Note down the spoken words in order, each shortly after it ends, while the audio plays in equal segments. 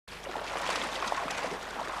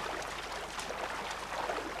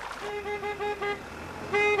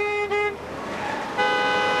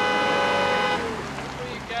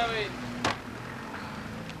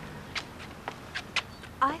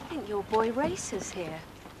boy racers here.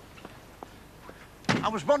 I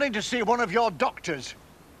was wanting to see one of your doctors.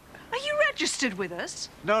 Are you registered with us?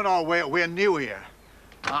 No, we're new here.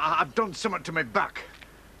 I've done something to my back.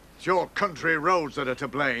 It's your country roads that are to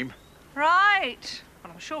blame. Right.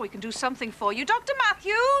 Well, I'm sure we can do something for you. Dr.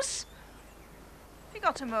 Matthews? Have you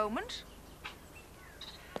got a moment?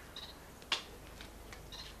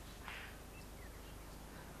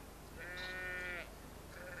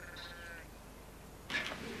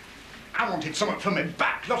 I wanted something for my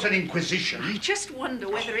back, not an inquisition. I just wonder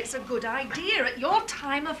whether it's a good idea at your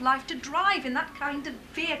time of life to drive in that kind of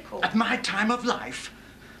vehicle. At my time of life?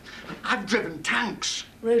 I've driven tanks.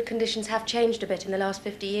 Road conditions have changed a bit in the last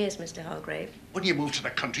 50 years, Mr. Hargrave. When you move to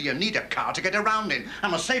the country, you need a car to get around in.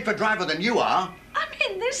 I'm a safer driver than you are.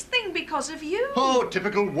 I'm in this thing because of you. Oh,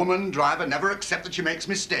 typical woman driver, never accept that she makes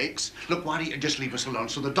mistakes. Look, why don't you just leave us alone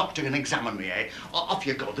so the doctor can examine me, eh? Off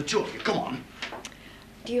you go, the two of you, come on.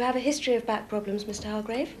 Do you have a history of back problems, Mr.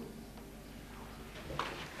 Hargrave?